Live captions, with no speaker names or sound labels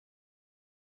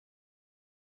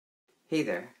Hey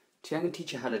there, today I'm going to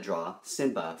teach you how to draw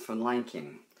Simba from Lion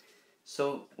King.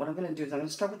 So what I'm going to do is I'm going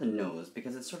to start with the nose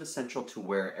because it's sort of central to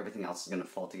where everything else is going to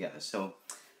fall together. So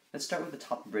let's start with the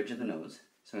top bridge of the nose.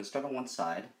 So I'm going to start on one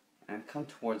side and come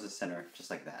towards the center just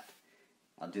like that.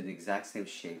 I'll do the exact same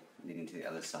shape leading to the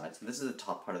other side. So this is the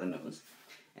top part of the nose.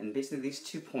 And basically these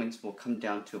 2 points will come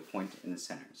down to a point in the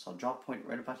center. So I'll draw a point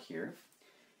right about here.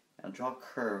 I'll draw a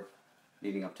curve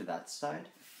leading up to that side.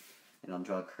 And I'll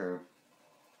draw a curve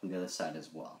on the other side as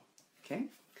well. Okay?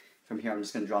 From here I'm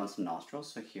just going to draw in some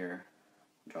nostrils. So here,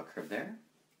 I'll draw a curve there.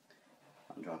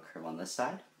 I'll draw a curve on this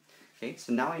side. Okay,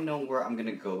 so now I know where I'm going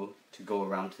to go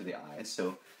around to the eyes.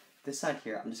 So this side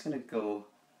here, I'm just going to go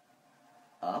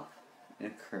up in a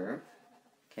curve.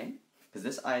 Okay? Because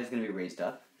this eye is going to be raised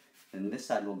up. And this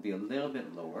side will be a little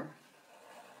bit lower.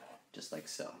 Just like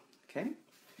so. Okay?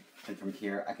 And from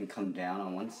here I can come down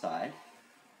on one side.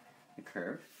 A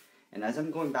curve. And as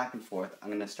I'm going back and forth, I'm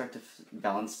going to start to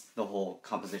balance the whole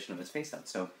composition of his face out.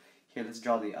 So here, let's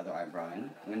draw the other eyebrow in.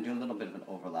 I'm going to do a little bit of an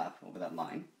overlap over that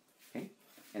line. Okay?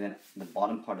 And then the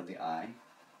bottom part of the eye,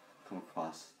 come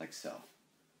across like so.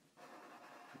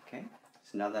 Okay?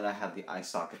 So now that I have the eye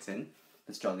sockets in,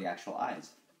 let's draw the actual eyes.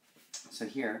 So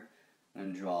here, I'm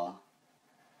going to draw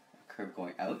a curve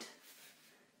going out,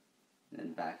 and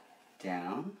then back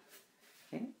down.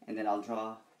 Okay? And then I'll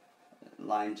draw a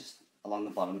line just along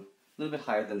the bottom, a little bit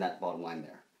higher than that bottom line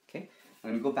there. Okay,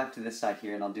 I'm going to go back to this side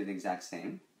here and I'll do the exact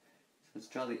same. So let's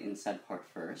draw the inside part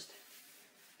first.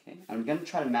 Okay, I'm going to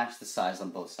try to match the size on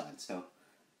both sides. So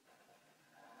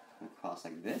across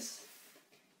like this,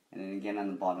 and then again on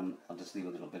the bottom I'll just leave a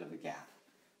little bit of a gap.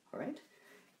 Alright,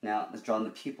 now let's draw in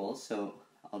the pupils. So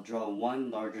I'll draw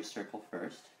one larger circle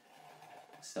first,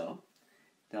 like so.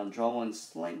 Then I'll draw one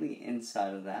slightly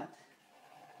inside of that,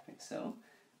 like so.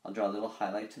 I'll draw a little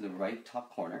highlight to the right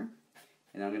top corner,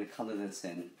 and I'm going to color this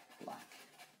in black.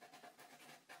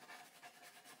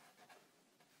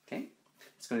 Okay,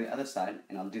 let's go to the other side,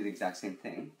 and I'll do the exact same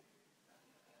thing.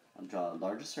 I'll draw a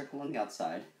larger circle on the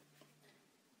outside,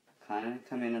 kind of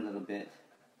come in a little bit,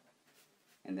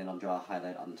 and then I'll draw a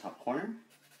highlight on the top corner,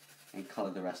 and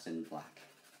color the rest in black.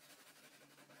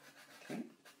 Okay,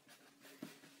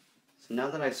 so now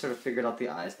that I've sort of figured out the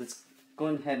eyes, let's go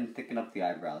ahead and thicken up the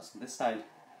eyebrows. So this side,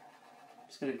 I'm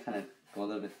just going to kind of go a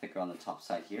little bit thicker on the top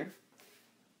side here,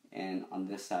 and on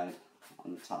this side,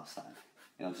 on the top side.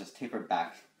 And I'll just taper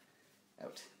back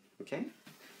out. Okay?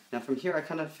 Now from here I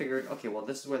kind of figured, okay, well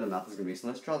this is where the mouth is going to be, so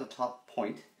let's draw the top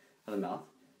point of the mouth.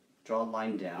 Draw a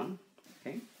line down.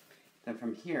 Okay? Then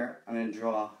from here I'm going to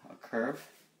draw a curve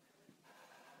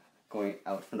going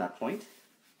out from that point.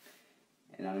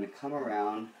 And I'm going to come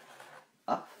around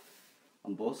up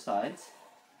on both sides,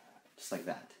 just like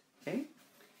that. Okay?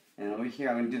 And over here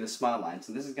I'm going to do the smile line.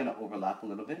 So this is going to overlap a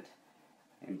little bit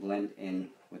and blend in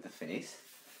with the face.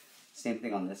 Same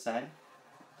thing on this side.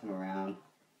 Come around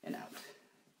and out.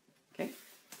 Okay?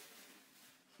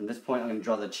 From this point I'm going to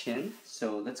draw the chin.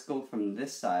 So let's go from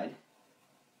this side.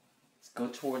 Let's go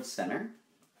towards center.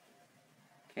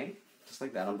 Okay? Just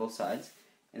like that on both sides.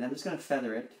 And I'm just going to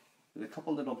feather it with a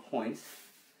couple little points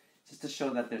just to show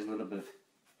that there's a little bit of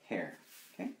hair.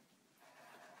 Okay?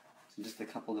 So just a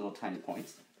couple little tiny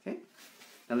points. Okay?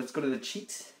 Now let's go to the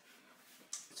cheeks.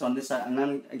 So on this side, and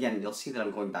then again, you'll see that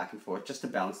I'm going back and forth just to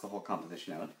balance the whole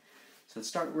composition out. So let's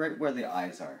start right where the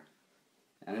eyes are.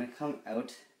 I'm going to come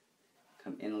out,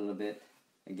 come in a little bit,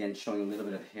 again showing a little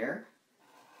bit of hair.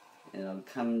 And I'll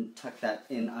come tuck that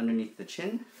in underneath the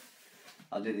chin.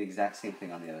 I'll do the exact same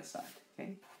thing on the other side.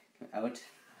 Okay? Come out,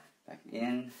 back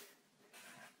in,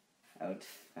 out,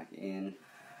 back in,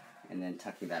 and then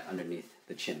tucking that underneath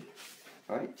the chin.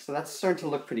 Alright, so that's starting to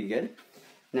look pretty good.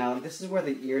 Now this is where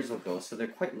the ears will go, so they're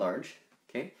quite large.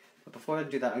 Okay, but before I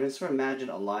do that, I'm going to sort of imagine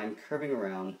a line curving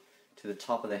around to the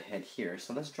top of the head here.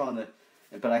 So let's draw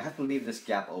but I have to leave this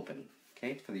gap open,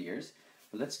 okay, for the ears.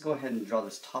 But let's go ahead and draw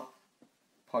this top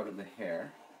part of the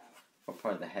hair, or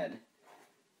part of the head.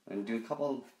 I'm going to do a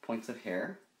couple points of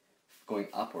hair going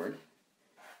upward,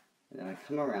 and then I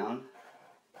come around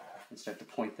and start to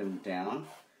point them down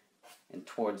and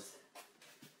towards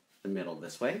the middle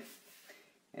this way,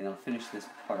 and I'll finish this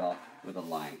part off with a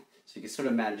line. So you can sort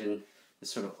of imagine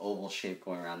this sort of oval shape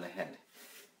going around the head.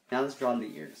 Now let's draw in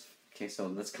the ears. Okay, so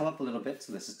let's come up a little bit.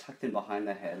 So this is tucked in behind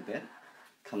the head a bit.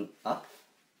 Come up,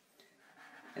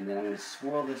 and then I'm going to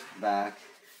swirl this back,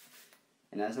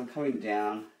 and as I'm coming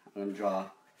down, I'm going to draw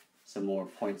some more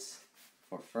points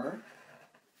for fur.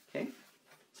 Okay,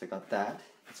 so I got that.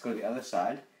 Let's go to the other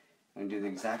side. I'm going to do the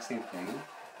exact same thing.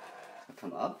 So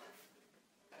come up,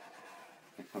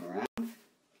 and come around,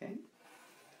 okay,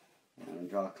 and I'm going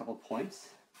to draw a couple points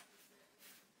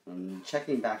I'm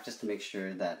checking back just to make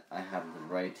sure that I have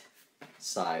the right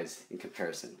size in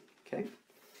comparison. Okay?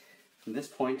 From this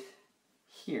point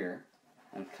here,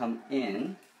 I'll come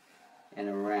in and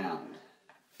around.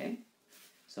 Okay?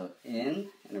 So in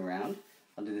and around.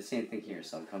 I'll do the same thing here.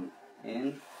 So I'll come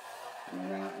in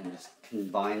and around and just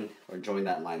combine or join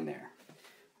that line there.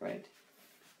 Right?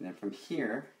 And then from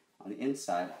here, on the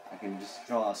inside, I can just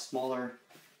draw a smaller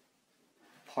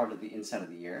part of the inside of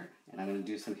the ear. And I'm going to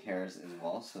do some hairs as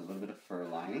well. So a little bit of fur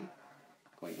lining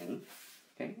going in.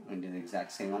 Okay? I'm going to do the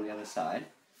exact same on the other side.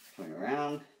 Going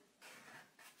around.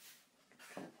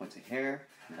 A couple points of hair.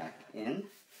 Back in.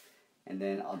 And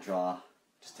then I'll draw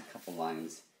just a couple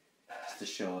lines just to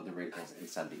show the wrinkles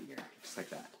inside the ear, just like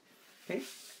that. Okay,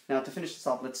 now to finish this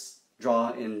off, let's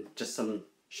draw in just some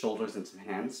shoulders and some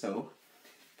hands. So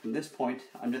from this point,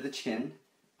 under the chin,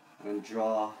 I'm going to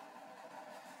draw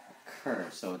a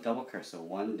curve, so a double curve, so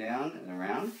one down and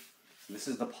around. So this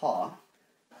is the paw.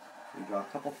 And draw a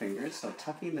couple fingers, so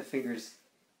tucking the fingers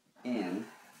in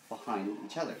behind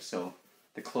each other. So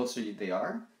the closer they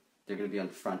are, they're going to be on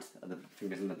the front of the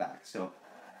fingers in the back. So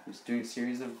I'm just doing a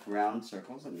series of round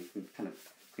circles, and you can kind of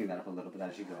clean that up a little bit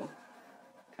as you go.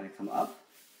 Kind of come up,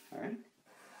 all right?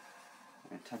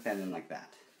 And tuck that in like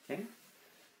that, okay?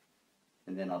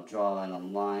 And then I'll draw in a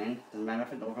line, doesn't matter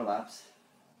if it overlaps,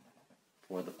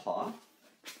 for the paw,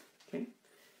 okay?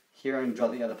 Here I'm going to draw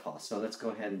the other paw, so let's go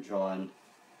ahead and draw in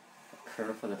a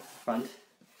curve for the front,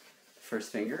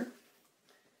 first finger,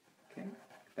 okay,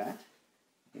 like that.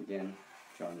 Again,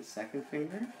 draw in the second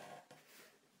finger,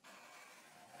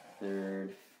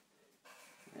 third,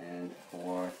 and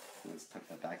fourth. Let's tuck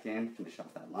that back in, finish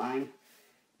off that line.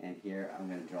 And here I'm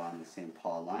going to draw on the same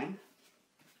paw line.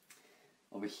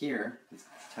 Over here, let's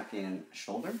tuck in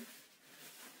shoulder.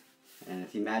 And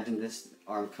if you imagine this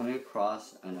arm coming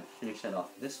across, I'm going to finish that off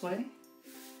this way.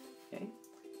 Okay,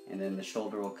 and then the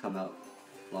shoulder will come out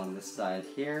along this side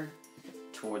here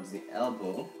towards the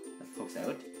elbow that pokes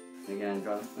out. And again, I'm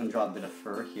going to draw a bit of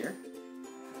fur here.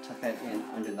 Tuck that in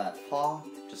under that paw,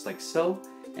 just like so,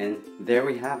 and there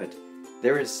we have it.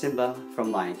 There is Simba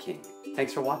from Lion King.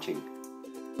 Thanks for watching.